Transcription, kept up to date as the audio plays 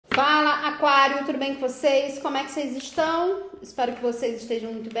Aquário, tudo bem com vocês? Como é que vocês estão? Espero que vocês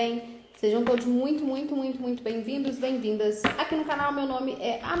estejam muito bem. Sejam todos muito bem-vindos, bem-vindas aqui no canal. Meu nome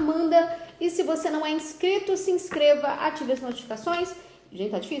é Amanda e se você não é inscrito, se inscreva, ative as notificações. Gente,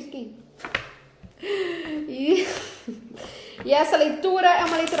 tá difícil aqui. E essa leitura é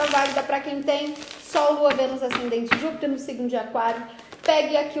uma leitura válida para quem tem Sol, Lua, Vênus, Ascendente, Júpiter no signo de Aquário.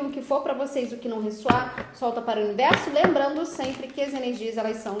 Pegue aquilo que for para vocês, o que não ressoar, solta para o universo. Lembrando sempre que as energias,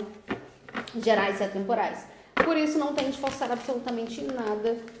 elas são gerais e atemporais. Por isso, não tente forçar absolutamente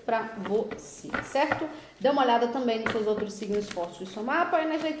nada para você, certo? Dê uma olhada também nos seus outros signos fortes do seu mapa e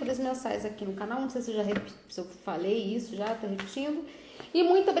nas leituras mensais aqui no canal. Não sei se eu falei isso, já tô repetindo. E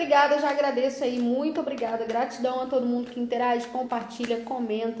muito obrigada, já agradeço aí, muito obrigada. Gratidão a todo mundo que interage, compartilha,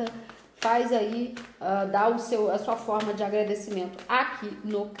 comenta, faz aí, dá a sua forma de agradecimento aqui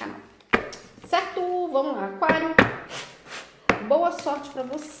no canal. Certo? Vamos lá, Aquário. Boa sorte para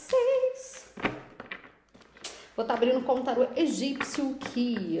vocês. Vou estar abrindo com o tarô egípcio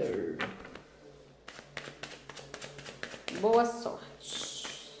Kier. Boa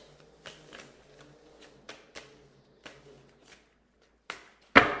sorte.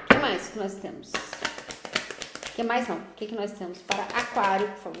 O que mais que nós temos? O que mais não? O que nós temos para Aquário,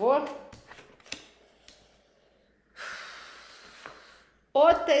 por favor?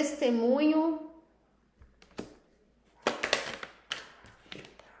 O testemunho.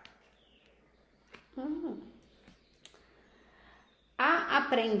 A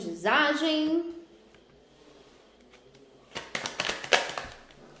aprendizagem.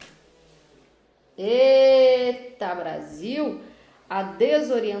 Eita, Brasil. A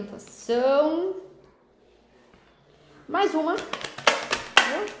desorientação. Mais uma.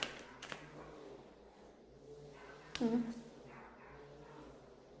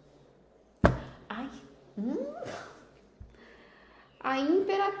 Ai. A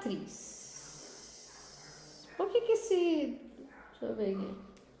Imperatriz. Por que esse... Deixa eu ver aqui.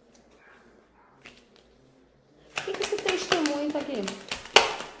 Por que esse testemunho tá aqui?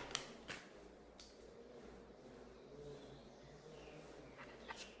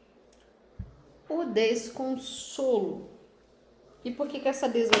 O desconsolo. E por que essa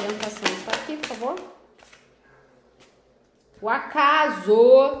desorientação está aqui, por favor? O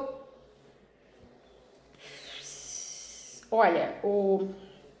acaso. Olha, o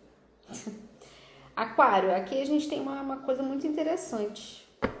Aquário, aqui a gente tem uma coisa muito interessante.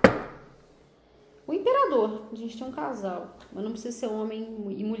 O imperador, a gente tem um casal, mas não precisa ser homem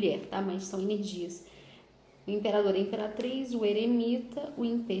e mulher, tá? Mas são energias. O imperador e a imperatriz, o eremita, o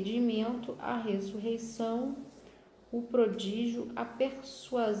impedimento, a ressurreição, o prodígio, a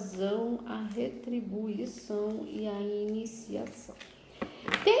persuasão, a retribuição e a iniciação.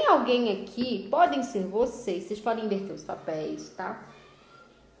 Tem alguém aqui, podem ser vocês podem inverter os papéis, tá?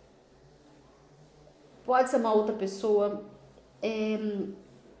 Pode ser uma outra pessoa.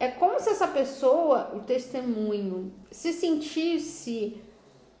 É como se essa pessoa, o testemunho, se sentisse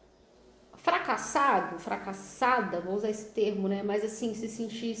fracassada, vou usar esse termo, né? Mas assim, se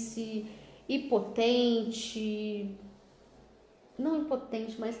sentisse impotente, não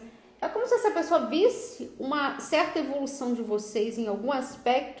impotente, mas é como se essa pessoa visse uma certa evolução de vocês em algum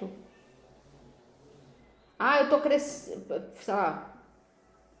aspecto. Eu tô crescendo, sei lá,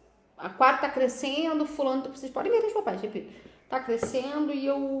 a quarta tá crescendo, fulano, vocês podem ver os papéis, repito, tá crescendo e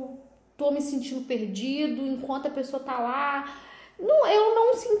eu tô me sentindo perdido enquanto a pessoa tá lá. Não, eu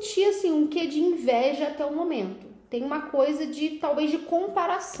não senti assim um quê de inveja até o momento. Tem uma coisa de, talvez, de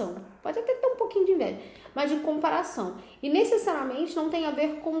comparação. Pode até ter um pouquinho de inveja, mas de comparação. E necessariamente não tem a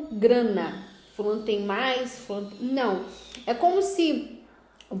ver com grana. Fulano tem mais, fulano... Não. É como se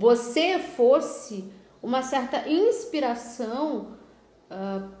você fosse uma certa inspiração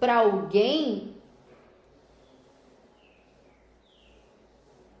para alguém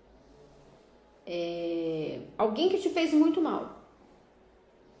alguém que te fez muito mal.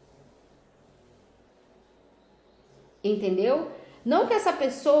 Entendeu? Não que essa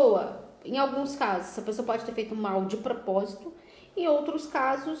pessoa, em alguns casos, essa pessoa pode ter feito mal de propósito, em outros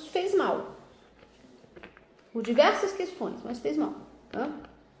casos fez mal. Por diversas questões, mas fez mal. Tá?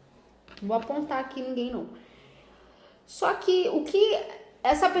 Não vou apontar aqui ninguém não. Só que o que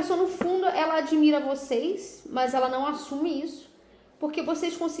essa pessoa, no fundo, ela admira vocês, mas ela não assume isso, porque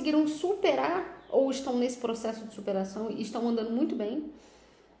vocês conseguiram superar, ou estão nesse processo de superação, e estão andando muito bem,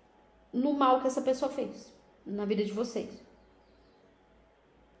 no mal que essa pessoa fez na vida de vocês.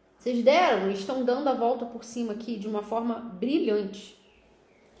 Vocês estão dando a volta por cima aqui de uma forma brilhante.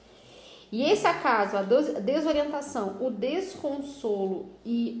 E esse acaso, a desorientação, o desconsolo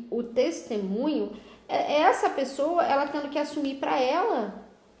e o testemunho, é essa pessoa, ela tendo que assumir para ela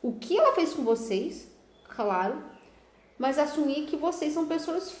o que ela fez com vocês, claro, mas assumir que vocês são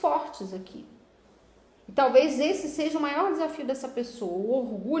pessoas fortes aqui. E talvez esse seja o maior desafio dessa pessoa, o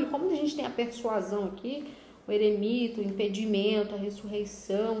orgulho, como a gente tem a persuasão aqui, o eremita, o impedimento, a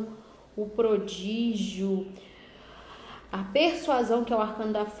ressurreição, o prodígio, a persuasão, que é o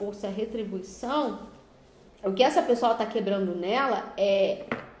arcano da força, a retribuição. O que essa pessoa está quebrando nela é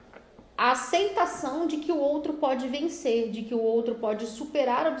a aceitação de que o outro pode vencer, de que o outro pode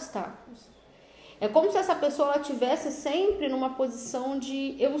superar obstáculos. É como se essa pessoa estivesse sempre numa posição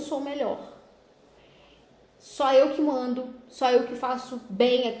de eu sou melhor. Só eu que mando, só eu que faço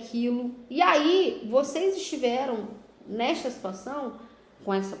bem aquilo. E aí, vocês estiveram nesta situação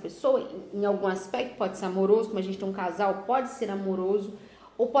com essa pessoa, em algum aspecto, pode ser amoroso, como a gente tem um casal, pode ser amoroso,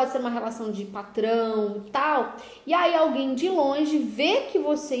 ou pode ser uma relação de patrão e tal. E aí alguém de longe vê que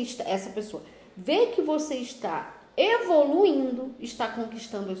você está, essa pessoa, vê que você está evoluindo, está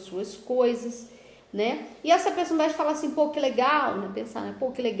conquistando as suas coisas, né? E essa pessoa vai falar assim, pô, que legal, né? Pensar, né?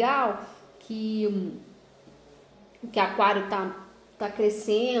 Pô, que legal que Aquário tá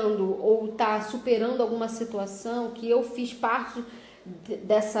crescendo ou tá superando alguma situação, que eu fiz parte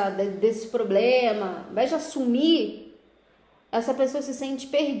desse problema. Ao invés de assumir, essa pessoa se sente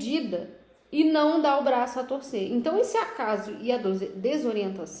perdida e não dá o braço a torcer. Então, esse acaso e a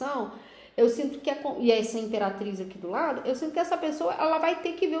desorientação, eu sinto que, e essa imperatriz aqui do lado, eu sinto que essa pessoa ela vai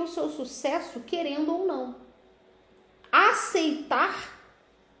ter que ver o seu sucesso, querendo ou não. Aceitar.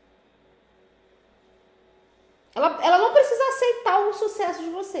 Ela não precisa aceitar o sucesso de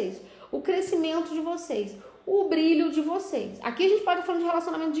vocês, o crescimento de vocês, o brilho de vocês. Aqui a gente pode falar de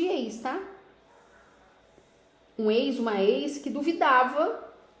relacionamento de ex, tá? Um ex, uma ex que duvidava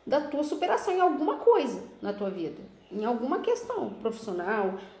da tua superação em alguma coisa na tua vida, em alguma questão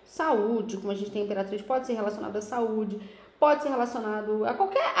profissional, saúde, como a gente tem imperatriz, pode ser relacionado à saúde, pode ser relacionado a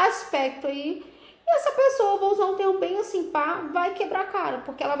qualquer aspecto aí. E essa pessoa, vou usar um termo bem assim, pá, vai quebrar a cara,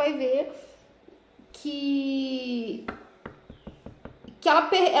 porque ela vai ver que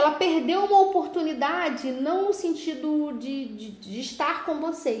ela perdeu uma oportunidade, não no sentido de estar com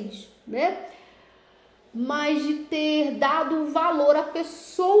vocês, né? Mas de ter dado valor à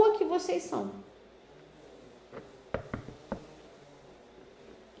pessoa que vocês são.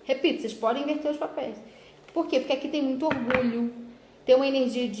 Repito, vocês podem inverter os papéis. Por quê? Porque aqui tem muito orgulho, tem uma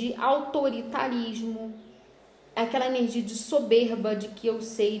energia de autoritarismo, aquela energia de soberba, de que eu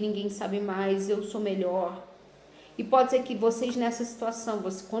sei, ninguém sabe mais, eu sou melhor. E pode ser que vocês nessa situação,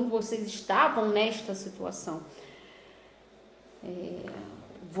 quando vocês estavam nesta situação,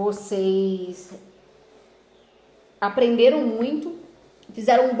 vocês aprenderam muito,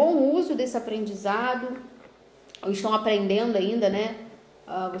 fizeram um bom uso desse aprendizado, ou estão aprendendo ainda, né?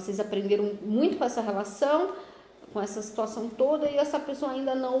 Vocês aprenderam muito com essa relação, com essa situação toda, e essa pessoa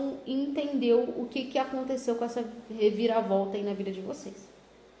ainda não entendeu o que aconteceu com essa reviravolta aí na vida de vocês.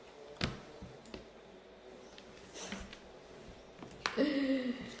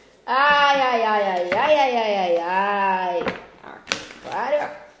 Ai, ai, ai, ai, ai, ai, ai, ai, ai. Aquário,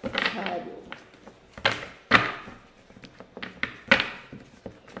 Aquário.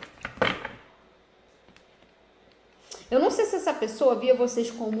 Eu não sei se essa pessoa via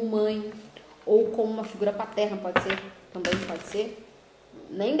vocês como mãe ou como uma figura paterna, pode ser, também pode ser.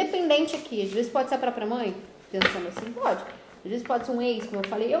 Nem independente aqui, às vezes pode ser a própria mãe, pensando assim, pode. Às vezes pode ser um ex, como eu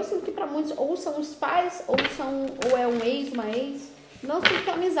falei. Eu sinto que para muitos, ou são os pais, ou é um ex, uma ex. Não sinto que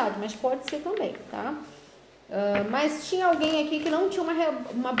é amizade, mas pode ser também, tá? Mas tinha alguém aqui que não tinha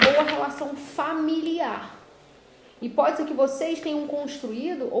uma boa relação familiar. E pode ser que vocês tenham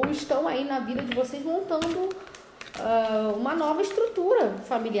construído, ou estão aí na vida de vocês montando uma nova estrutura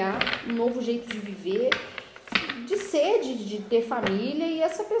familiar, um novo jeito de viver, de ser, de ter família, e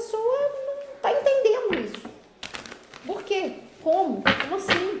essa pessoa não está entendendo isso. Por quê? Como? Como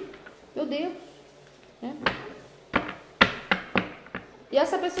assim? Meu Deus. Né? E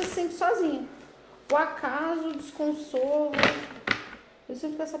essa pessoa se sente sozinha. O acaso, o desconsolo. Eu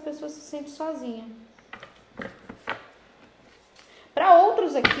sinto que essa pessoa se sente sozinha. Para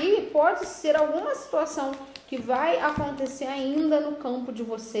outros aqui, pode ser alguma situação que vai acontecer ainda no campo de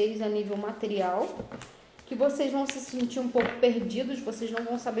vocês a nível material, que vocês vão se sentir um pouco perdidos, vocês não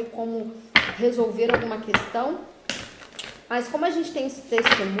vão saber como resolver alguma questão. Mas como a gente tem esse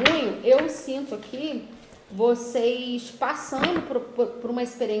testemunho, eu sinto aqui vocês passando por uma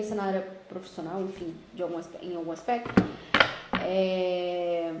experiência na área profissional, enfim, em algum aspecto,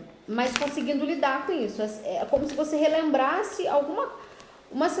 mas conseguindo lidar com isso. É como se você relembrasse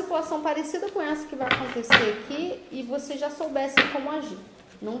uma situação parecida com essa que vai acontecer aqui e você já soubesse como agir.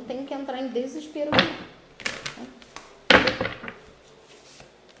 Não tem que entrar em desespero.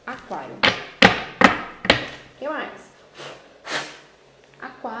 Aquário. O que mais?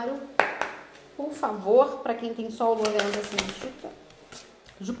 Aquário, por favor, para quem tem Sol, Lua, Vênus, assim,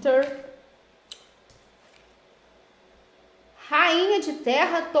 Júpiter. Rainha de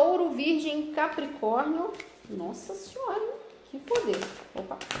Terra, Touro, Virgem, Capricórnio. Nossa Senhora, que poder.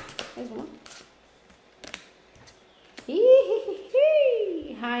 Opa, mais uma.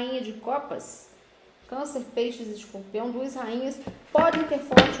 Rainha de Copas, Câncer, Peixes e Escorpião. Duas rainhas podem ter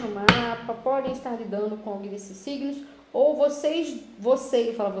forte no mapa, podem estar lidando com alguém desses signos, ou vocês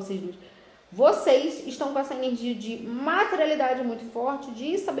estão com essa energia de materialidade muito forte,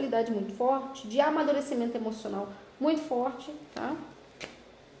 de estabilidade muito forte, de amadurecimento emocional muito forte, tá?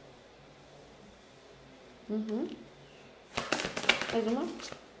 Mais uma.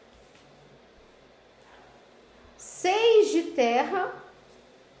 6 de terra.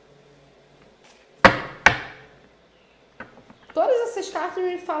 Todas essas cartas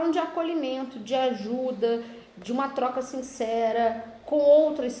me falam de acolhimento, de ajuda, de uma troca sincera com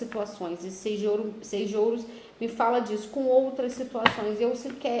outras situações. E 6 de ouros me fala disso, com outras situações. Eu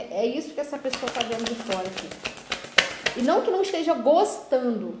sei que é isso que essa pessoa está vendo de fora aqui. E não que não esteja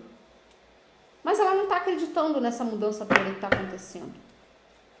gostando, mas ela não está acreditando nessa mudança toda que está acontecendo.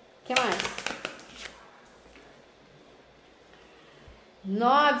 O que mais?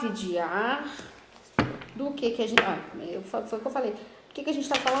 9 de ar. Do que a gente... foi o que eu falei. O que a gente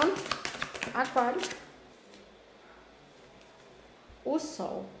está falando? Aquário. O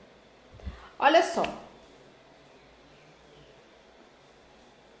Sol. Olha só. Deixa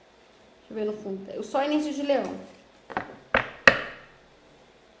eu ver no fundo. O Sol é energia de leão.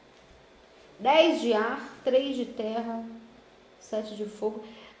 10 de ar, 3 de terra, 7 de fogo.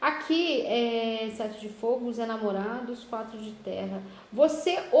 Aqui é 7 de fogo, os enamorados, 4 de terra.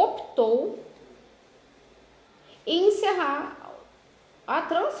 Você optou em encerrar a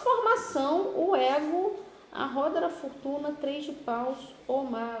transformação, o ego, a roda da fortuna, 3 de paus, o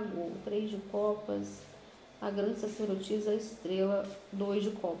mago, 3 de copas, a grande sacerdotisa, a estrela, 2 de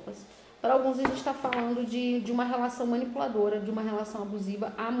copas. Para alguns a gente está falando de uma relação manipuladora, de uma relação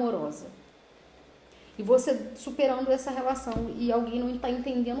abusiva, amorosa. E você superando essa relação e alguém não está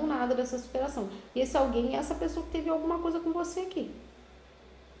entendendo nada dessa superação. E esse alguém é essa pessoa que teve alguma coisa com você aqui.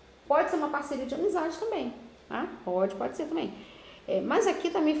 Pode ser uma parceria de amizade também, tá? Pode ser também. Mas aqui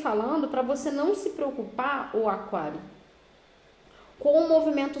tá me falando para você não se preocupar, ô Aquário, com o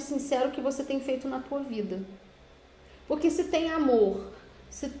movimento sincero que você tem feito na tua vida. Porque se tem amor,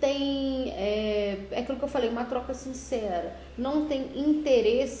 se tem, é aquilo que eu falei, uma troca sincera, não tem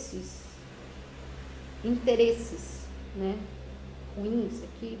interesses, né, ruins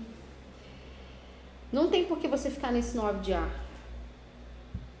aqui, não tem por que você ficar nesse 9 de ar.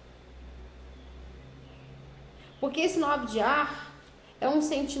 Porque esse 9 de ar é um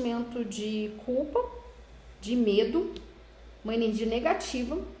sentimento de culpa, de medo, uma energia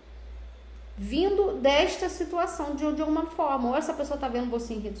negativa, vindo desta situação de alguma forma. Ou essa pessoa tá vendo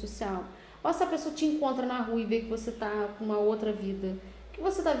você em rede social, ou essa pessoa te encontra na rua e vê que você tá com uma outra vida, que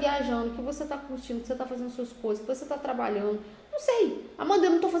você tá viajando, que você tá curtindo, que você tá fazendo suas coisas, que você tá trabalhando. Não sei, Amanda,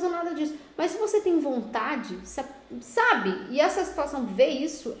 eu não tô fazendo nada disso. Mas se você tem vontade, sabe? E essa situação vê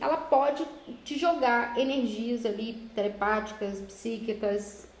isso, ela pode te jogar energias ali telepáticas,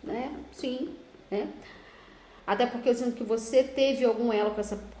 psíquicas, né? Sim, né? Até porque eu sinto que você teve algum elo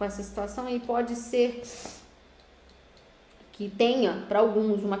com essa situação e pode ser que tenha, para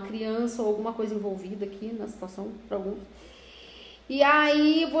alguns, uma criança ou alguma coisa envolvida aqui na situação, para alguns. E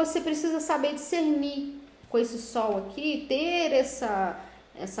aí você precisa saber discernir com esse sol aqui, ter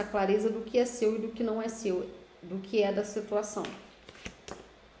essa clareza do que é seu e do que não é seu, do que é da situação.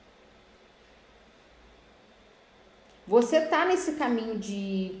 Você tá nesse caminho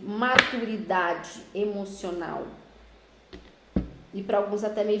de maturidade emocional e para alguns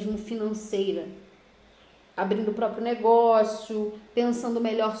até mesmo financeira, abrindo o próprio negócio, pensando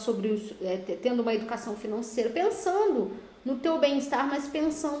melhor sobre tendo uma educação financeira, pensando no teu bem-estar, mas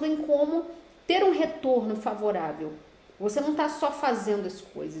pensando em como ter um retorno favorável. Você não está só fazendo as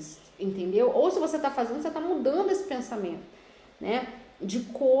coisas, entendeu? Ou se você está fazendo, você está mudando esse pensamento, né? De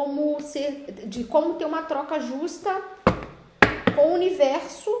como ter uma troca justa com o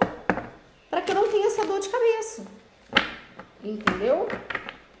universo para que eu não tenha essa dor de cabeça, entendeu?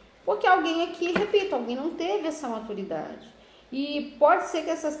 Porque alguém aqui, repito, alguém não teve essa maturidade. E pode ser que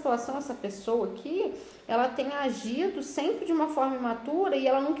essa situação, essa pessoa aqui, ela tenha agido sempre de uma forma imatura e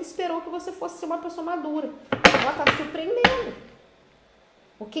ela nunca esperou que você fosse ser uma pessoa madura. Ela está surpreendendo.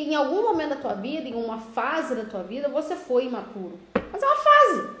 Porque em algum momento da tua vida, em uma fase da tua vida, você foi imaturo. Mas é uma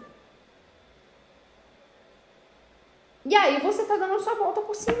fase. E aí você tá dando a sua volta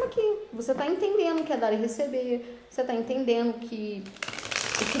por cima aqui. Você tá entendendo que é dar e receber. Você tá entendendo que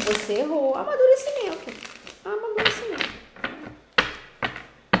o que você errou. Amadurecimento. Amadurecimento.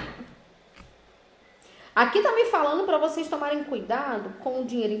 Aqui tá me falando para vocês tomarem cuidado com o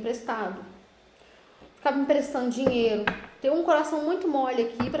dinheiro emprestado. Ficar me emprestando dinheiro. Ter um coração muito mole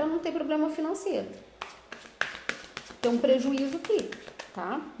aqui para não ter problema financeiro. Ter um prejuízo aqui,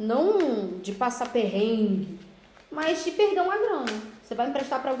 tá? Não de passar perrengue, mas de perder uma grana. Você vai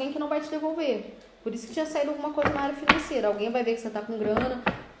emprestar para alguém que não vai te devolver. Por isso que tinha saído alguma coisa na área financeira. Alguém vai ver que você tá com grana.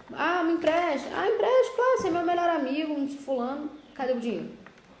 Ah, me empresta. Ah, empresta, claro, você é meu melhor amigo, um fulano. Cadê o dinheiro?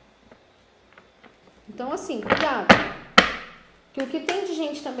 Então, assim, cuidado. Que o que tem de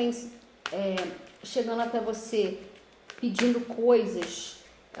gente também chegando até você pedindo coisas,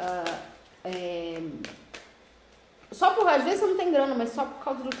 só por, às vezes você não tem grana, mas só por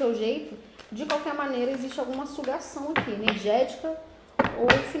causa do teu jeito, de qualquer maneira existe alguma sugação aqui, energética ou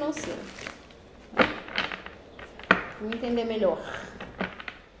financeira. Vamos entender melhor.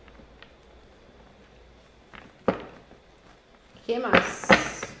 O que mais?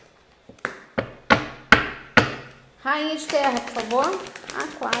 Rainha de terra, por favor.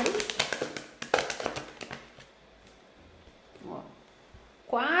 Aquário. Ó.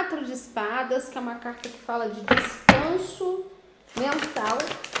 4 de espadas, que é uma carta que fala de descanso mental.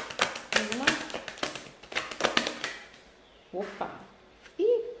 Opa.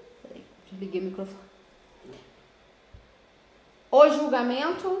 Ih, peraí, desliguei o microfone. O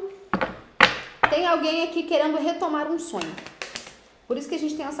julgamento. Tem alguém aqui querendo retomar um sonho. Por isso que a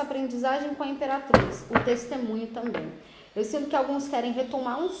gente tem essa aprendizagem com a Imperatriz, o testemunho também. Eu sinto que alguns querem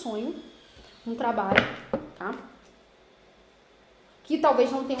retomar um sonho, um trabalho, tá? Que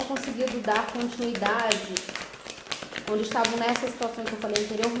talvez não tenham conseguido dar continuidade, onde estavam nessa situação que eu falei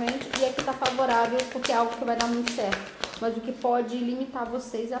anteriormente, e aqui tá favorável porque é algo que vai dar muito certo. Mas o que pode limitar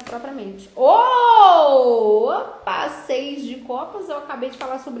vocês é a própria mente. Opa! 6 de copas, eu acabei de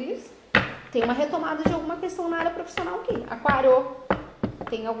falar sobre isso. Tem uma retomada de alguma questão na área profissional aqui. Aquário.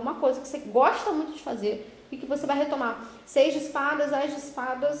 Tem alguma coisa que você gosta muito de fazer e que você vai retomar. 6 de espadas, As de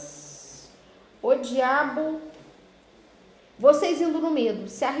espadas, o diabo. Vocês indo no medo,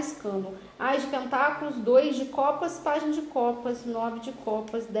 se arriscando. As de pentáculos, 2 de copas, página de copas, 9 de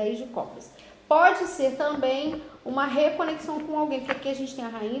copas, 10 de copas. Pode ser também uma reconexão com alguém, porque aqui a gente tem a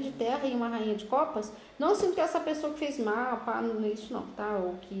rainha de terra e uma rainha de copas. Não sinto que essa pessoa que fez mal, pá, não é isso não, tá?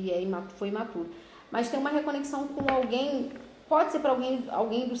 Ou que foi imaturo. Mas tem uma reconexão com alguém. Pode ser para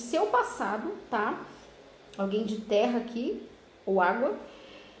alguém do seu passado, tá? Alguém de terra aqui, ou água.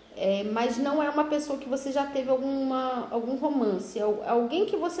 Mas não é uma pessoa que você já teve algum romance. Alguém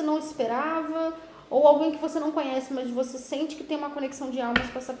que você não esperava, ou alguém que você não conhece, mas você sente que tem uma conexão de almas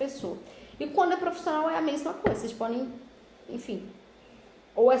com essa pessoa. E quando é profissional é a mesma coisa. Vocês podem, enfim,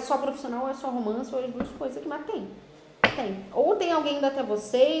 ou é só profissional, ou é só romance, ou as duas coisas aqui, mas tem. Ou tem alguém indo até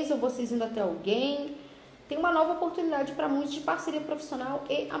vocês, ou vocês indo até alguém. Tem uma nova oportunidade para muitos de parceria profissional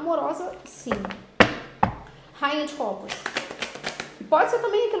e amorosa, sim. Rainha de copas. Pode ser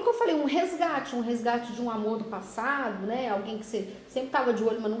também aquilo que eu falei, um resgate de um amor do passado, né? Alguém que você sempre estava de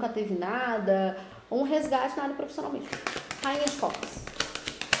olho, mas nunca teve nada. Ou um resgate na área profissional mesmo. Rainha de copas.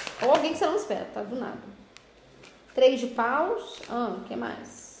 Ou alguém que você não espera, tá? Do nada. 3 de paus. O que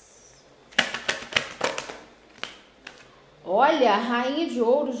mais? Olha, rainha de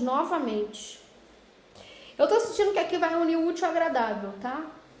ouros novamente. Eu tô sentindo que aqui vai unir o útil ao agradável, tá?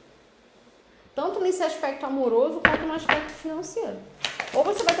 Tanto nesse aspecto amoroso quanto no aspecto financeiro. Ou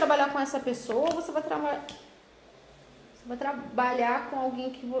você vai trabalhar com essa pessoa, ou você vai trabalhar com alguém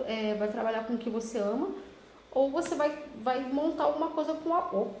que vai trabalhar com o que você ama, ou você vai montar alguma coisa com a...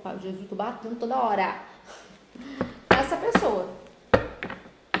 Opa, Jesus, tô batendo toda hora. Essa pessoa.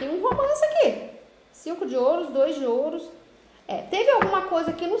 Tem um romance aqui. 5 de ouros, 2 de ouros. Teve alguma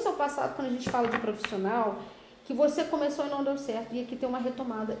coisa aqui no seu passado, quando a gente fala de profissional, que você começou e não deu certo, e aqui tem uma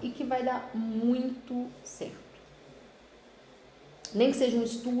retomada e que vai dar muito certo. Nem que seja um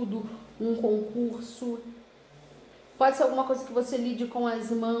estudo, um concurso. Pode ser alguma coisa que você lide com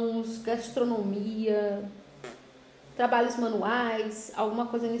as mãos, gastronomia, trabalhos manuais, alguma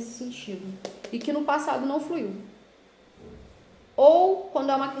coisa nesse sentido. E que no passado não fluiu. Ou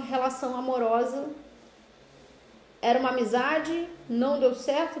quando é uma relação amorosa, era uma amizade, não deu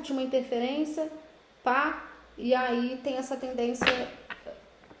certo, tinha uma interferência, pá, e aí tem essa tendência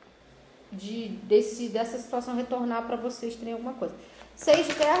dessa situação retornar para vocês terem alguma coisa. 6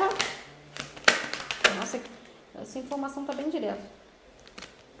 de terra. Nossa, essa informação tá bem direta.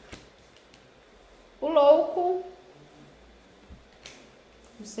 O louco.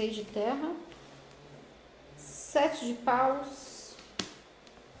 O 6 de terra. 7 de paus.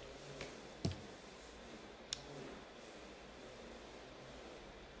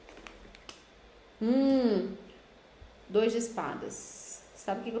 Dois de espadas.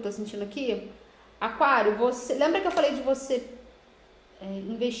 Sabe o que eu tô sentindo aqui? Aquário, você... Lembra que eu falei de você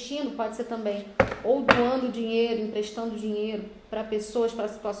investindo, pode ser também, ou doando dinheiro, emprestando dinheiro para pessoas, para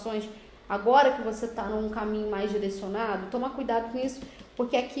situações. Agora que você tá num caminho mais direcionado, toma cuidado com isso,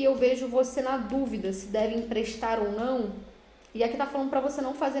 porque aqui eu vejo você na dúvida se deve emprestar ou não. E aqui tá falando para você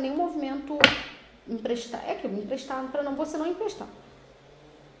não fazer nenhum movimento emprestar. É aquilo, emprestar para não você não emprestar.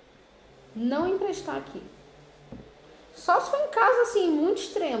 Não emprestar aqui. Só se for em caso assim, muito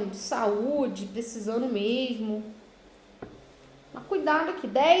extremo, de saúde, precisando mesmo. Mas cuidado aqui,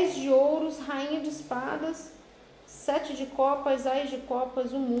 10 de ouros, rainha de espadas, 7 de copas, ás de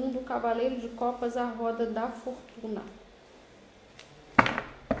copas, o mundo, cavaleiro de copas, a roda da fortuna.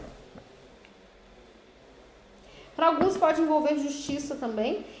 Para alguns pode envolver justiça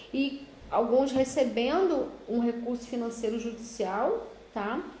também, e alguns recebendo um recurso financeiro judicial,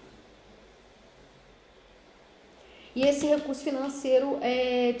 tá? E esse recurso financeiro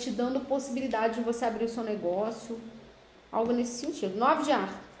te dando possibilidade de você abrir o seu negócio, algo nesse sentido. 9 de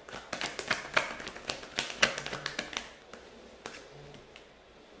ar.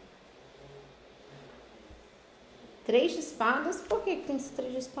 Três de espadas. Por que tem esse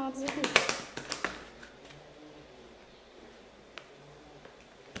 3 de espadas aqui?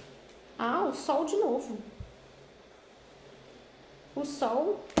 Ah, o sol de novo. O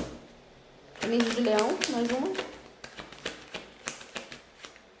sol. Energia de leão, mais uma.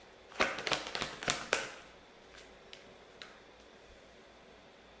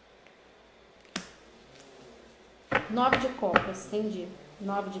 Nove de copas, entendi.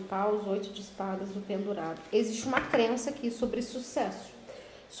 9 de paus, 8 de espadas, o pendurado. Existe uma crença aqui sobre sucesso,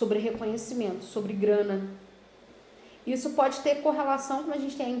 sobre reconhecimento, sobre grana. Isso pode ter correlação, como a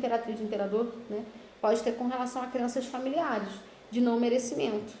gente tem a imperatriz e o imperador, né? Pode ter correlação a crenças familiares, de não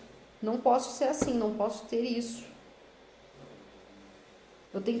merecimento. Não posso ser assim, não posso ter isso.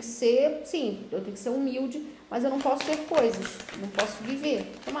 Eu tenho que ser, sim, eu tenho que ser humilde, mas eu não posso ter coisas, não posso viver.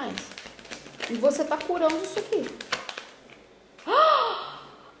 O que mais? E você tá curando isso aqui.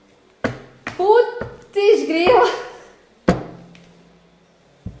 Putz, grila!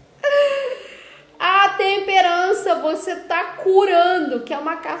 A temperança, você tá curando, que é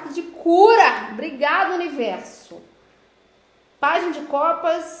uma carta de cura. Obrigado, universo. Página de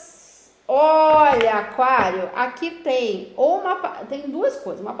copas. Olha, Aquário, aqui tem tem duas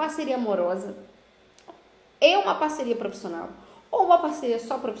coisas, uma parceria amorosa e uma parceria profissional. Ou uma parceria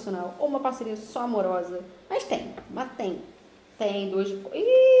só profissional, ou uma parceria só amorosa. Mas tem. Tem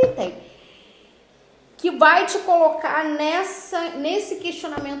tem. Que vai te colocar nesse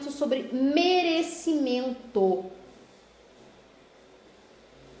questionamento sobre merecimento.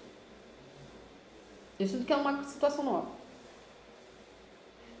 Eu sinto que é uma situação nova.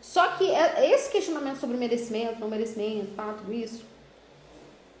 Só que esse questionamento sobre merecimento, não merecimento, tudo isso,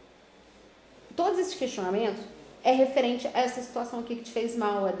 todos esses questionamentos é referente a essa situação aqui que te fez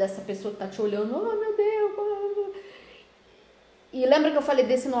mal, é dessa pessoa que tá te olhando, oh meu Deus. E lembra que eu falei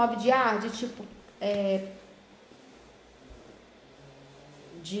desse 9 de ar, de tipo,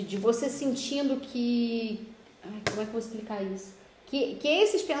 de você sentindo que, como é que eu vou explicar isso? Que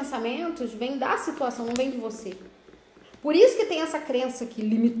esses pensamentos vêm da situação, não vêm de você. Por isso que tem essa crença aqui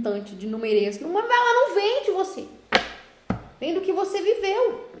limitante de não mereço. Ela não vem de você. Vem do que você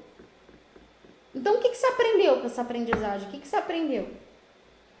viveu. Então, o que você aprendeu com essa aprendizagem? O que você aprendeu?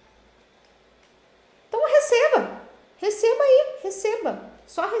 Então, receba. Receba aí. Receba.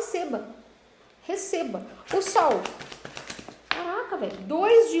 Só receba. Receba. O sol. Caraca, velho.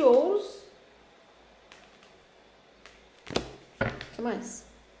 2 de ouros. O que mais?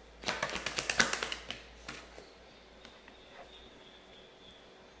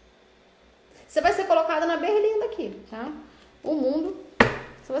 Você vai ser colocada na berlinda aqui, tá? O mundo,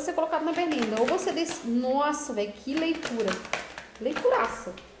 você vai ser colocado na berlinda. Ou você Nossa, velho, que leitura.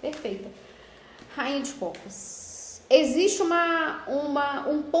 Leituraça. Perfeita. Rainha de copas. Existe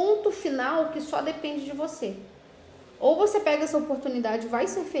um ponto final que só depende de você. Ou você pega essa oportunidade, vai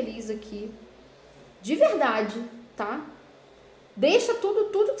ser feliz aqui. De verdade, tá? Deixa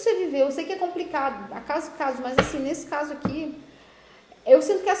tudo que você viveu. Eu sei que é complicado, a caso, mas assim, nesse caso aqui, eu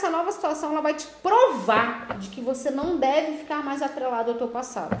sinto que essa nova situação ela vai te provar de que você não deve ficar mais atrelado ao teu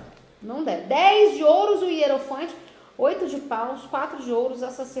passado. Não deve. 10 de ouros, o hierofante, 8 de paus, 4 de ouros,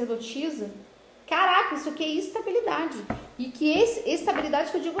 a sacerdotisa. caraca, isso aqui é estabilidade. E que estabilidade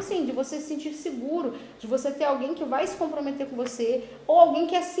que eu digo assim, de você se sentir seguro, de você ter alguém que vai se comprometer com você, ou alguém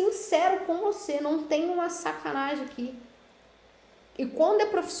que é sincero com você, não tem uma sacanagem aqui. E quando é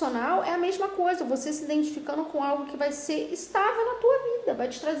profissional, é a mesma coisa, você se identificando com algo que vai ser estável na tua vida, vai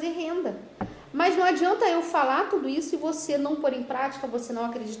te trazer renda. Mas não adianta eu falar tudo isso e você não pôr em prática, você não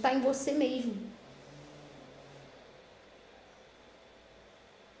acreditar em você mesmo.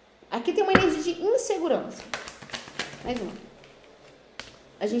 Aqui tem uma energia de insegurança. Mais uma.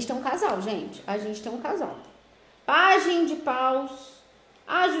 A gente tem um casal, gente. A gente tem um casal. Pagem de paus,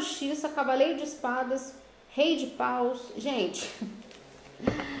 a justiça, cavaleiro de espadas, rei de paus. Gente,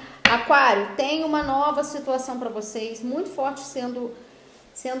 Aquário, tem uma nova situação para vocês, muito forte sendo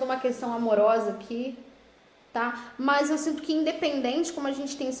uma questão amorosa aqui, tá? Mas eu sinto que independente, como a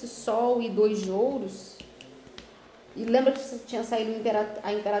gente tem esse sol e 2 de ouros, e lembra que você tinha saído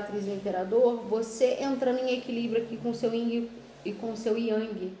a imperatriz e o imperador, você entrando em equilíbrio aqui com o seu yin e com o seu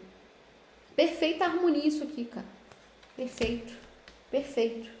yang. Perfeita harmonia isso aqui, cara. Perfeito,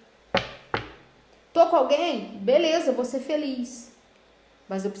 perfeito. Tô com alguém? Beleza, vou ser feliz.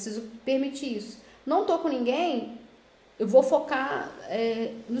 Mas eu preciso permitir isso. Não tô com ninguém, eu vou focar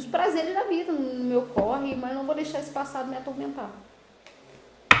nos prazeres da vida, no meu corre, mas não vou deixar esse passado me atormentar.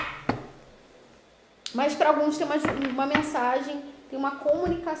 Mas para alguns tem uma mensagem, tem uma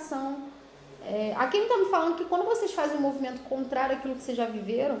comunicação. Aqui ele está me falando que quando vocês fazem um movimento contrário àquilo que vocês já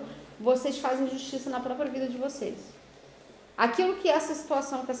viveram, vocês fazem justiça na própria vida de vocês. Aquilo que essa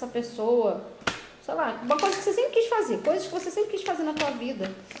situação com essa pessoa, sei lá, uma coisa que você sempre quis fazer, coisas que você sempre quis fazer na tua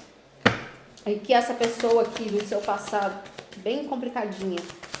vida, e que essa pessoa aqui do seu passado, bem complicadinha,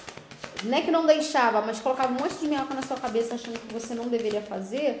 não é que não deixava, mas colocava um monte de minhoca na sua cabeça achando que você não deveria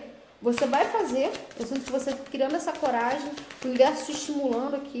fazer, você vai fazer. Eu sinto que você criando essa coragem, o universo te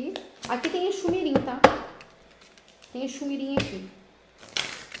estimulando aqui. Aqui tem enxumirim, tá? Tem enxumirim aqui.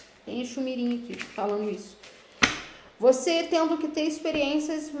 Tem enxumirim aqui, falando isso. Você tendo que ter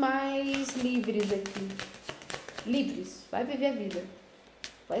experiências mais livres aqui. Livres. Vai viver a vida.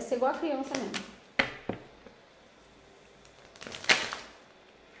 Vai ser igual a criança mesmo.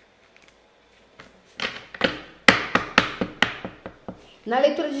 Na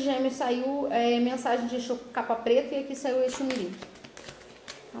leitura de Gêmeos saiu mensagem de capa preta e aqui saiu Exumirim.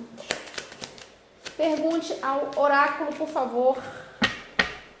 Pergunte ao oráculo, por favor.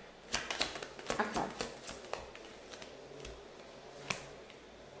 Aquário.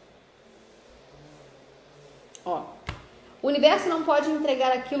 Ó, o universo não pode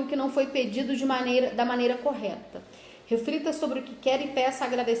entregar aquilo que não foi pedido da maneira correta. Reflita sobre o que quer e peça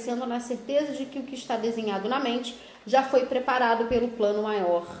agradecendo na certeza de que o que está desenhado na mente já foi preparado pelo plano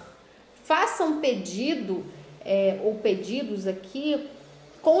maior. Faça um pedido ou pedidos aqui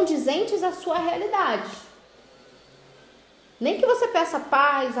condizentes à sua realidade. Nem que você peça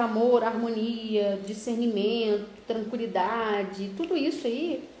paz, amor, harmonia, discernimento, tranquilidade, tudo isso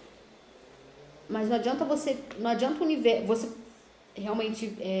aí. Mas não adianta o universo, você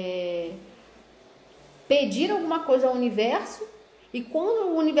realmente pedir alguma coisa ao universo e quando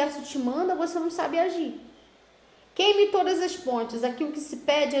o universo te manda, você não sabe agir. Queime todas as pontes. Aqui o que se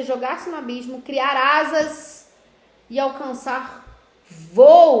pede é jogar-se no abismo, criar asas e alcançar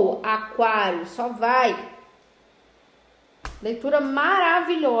voo, Aquário. Só vai. Leitura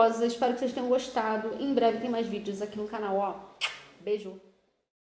maravilhosa. Espero que vocês tenham gostado. Em breve tem mais vídeos aqui no canal, ó. Beijo.